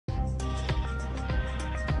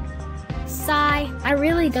Sigh, I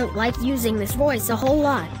really don't like using this voice a whole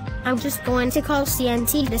lot. I'm just going to call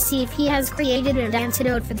Scien-T to see if he has created an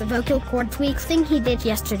antidote for the vocal cord tweak thing he did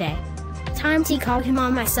yesterday. Time to call him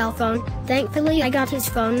on my cell phone. Thankfully I got his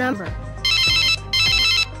phone number.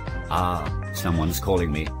 Someone's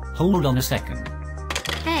calling me. Hold on a second.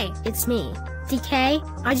 Hey, it's me, DK.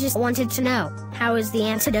 I just wanted to know, how is the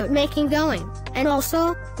antidote making going? And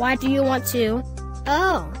also, why do you want to,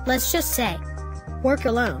 let's just say, work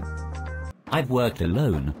alone? I've worked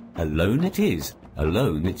alone. Alone it is.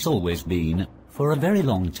 Alone it's always been, for a very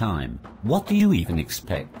long time. What do you even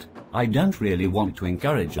expect? I don't really want to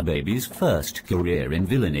encourage a baby's first career in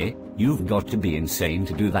villainy. You've got to be insane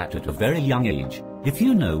to do that at a very young age, if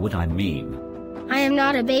you know what I mean. I am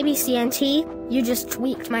not a baby, Scien-T. You just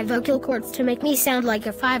tweaked my vocal cords to make me sound like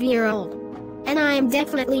a 5-year-old. And I am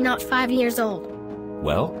definitely not 5 years old.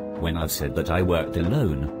 Well, when I've said that I worked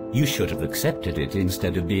alone, you should have accepted it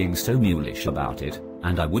instead of being so mulish about it,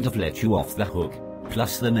 and I would have let you off the hook.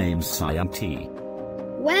 Plus the name's Scien-T.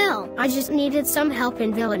 Well, I just needed some help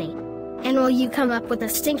in villainy. And will you come up with a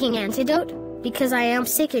stinking antidote? Because I am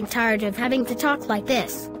sick and tired of having to talk like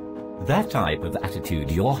this. That type of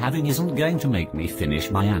attitude you're having isn't going to make me finish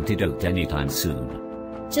my antidote anytime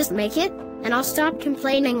soon. Just make it, and I'll stop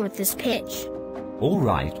complaining with this pitch.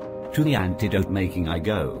 Alright, to the antidote making I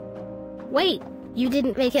go. Wait, you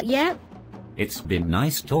didn't make it yet? It's been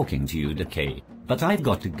nice talking to you, Decay, but I've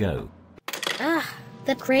got to go.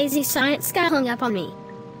 That crazy science guy hung up on me.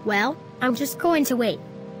 Well, I'm just going to wait.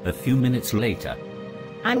 A few minutes later.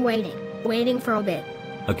 I'm waiting for a bit.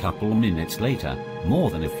 A couple minutes later, more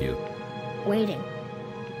than a few. Waiting.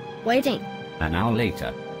 An hour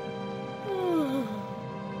later.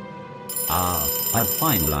 I've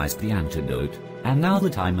finalized the antidote, and now the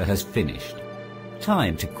timer has finished.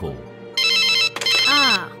 Time to call.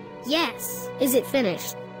 Yes. Is it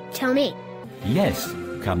finished? Tell me. Yes,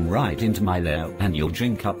 come right into my lair and you'll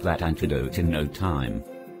drink up that antidote in no time.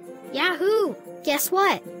 Yahoo! Guess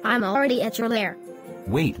what? I'm already at your lair.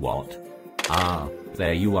 Wait, what?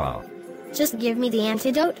 There you are. Just give me the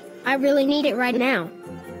antidote. I really need it right now.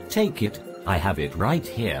 Take it. I have it right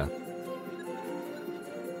here.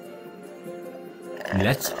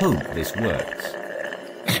 Let's hope this works.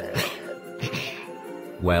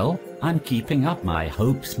 Well, I'm keeping up my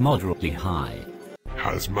hopes moderately high.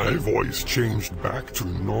 Has my voice changed back to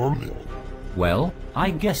normal? Well, I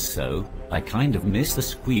guess so. I kind of miss the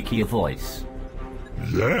squeakier voice.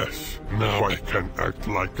 Yes, now I can act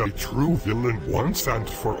like a true villain once and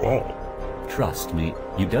for all. Trust me,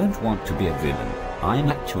 you don't want to be a villain. I'm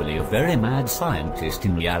actually a very mad scientist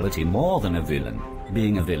in reality more than a villain.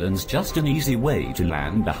 Being a villain's just an easy way to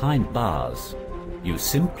land behind bars. You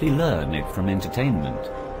simply learn it from entertainment.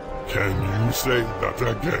 Can you say that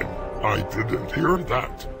again? I didn't hear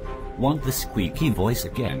that. Want the squeaky voice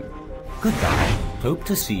again? Goodbye. Hope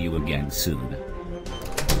to see you again soon.